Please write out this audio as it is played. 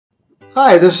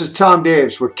Hi, this is Tom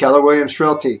Daves with Keller Williams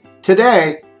Realty.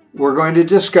 Today, we're going to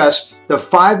discuss the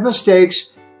 5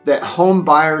 mistakes that home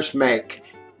buyers make.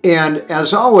 And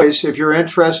as always, if you're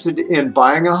interested in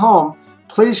buying a home,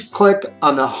 please click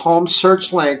on the home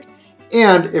search link.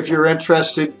 And if you're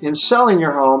interested in selling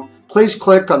your home, please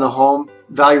click on the home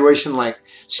valuation link.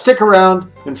 Stick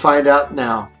around and find out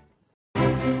now.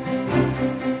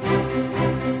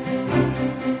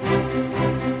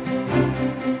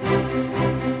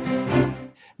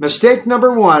 Mistake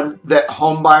number 1 that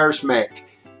home buyers make.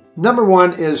 Number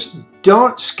 1 is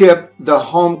don't skip the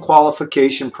home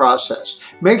qualification process.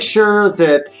 Make sure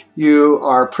that you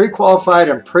are pre-qualified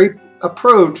and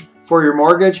pre-approved for your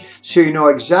mortgage so you know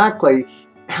exactly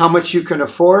how much you can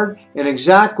afford and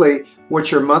exactly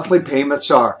what your monthly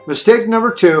payments are. Mistake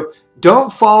number 2,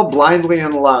 don't fall blindly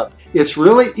in love. It's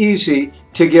really easy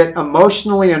to get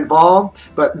emotionally involved,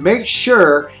 but make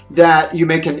sure that you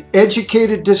make an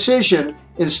educated decision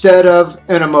instead of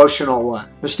an emotional one.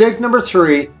 Mistake number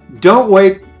 3, don't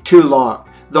wait too long.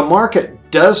 The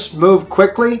market does move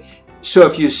quickly, so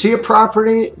if you see a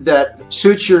property that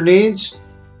suits your needs,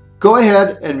 go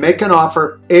ahead and make an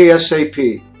offer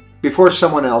ASAP before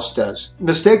someone else does.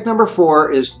 Mistake number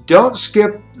 4 is don't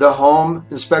skip the home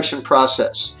inspection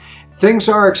process. Things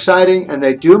are exciting and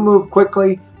they do move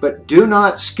quickly, but do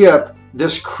not skip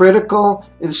this critical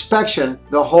inspection,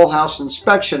 the whole house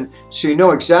inspection, so you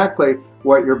know exactly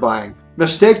what you're buying.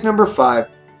 Mistake number 5,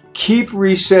 keep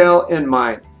resale in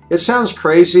mind. It sounds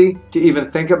crazy to even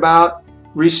think about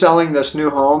reselling this new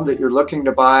home that you're looking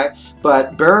to buy,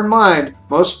 but bear in mind,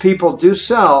 most people do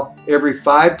sell every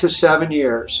 5 to 7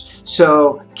 years.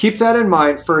 So keep that in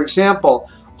mind. For example,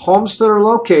 homes that are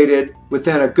located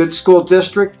within a good school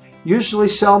district usually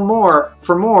sell more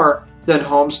for more than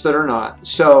homes that are not.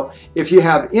 So if you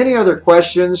have any other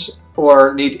questions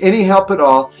or need any help at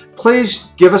all,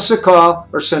 please give us a call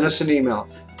or send us an email.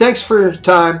 Thanks for your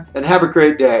time and have a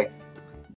great day.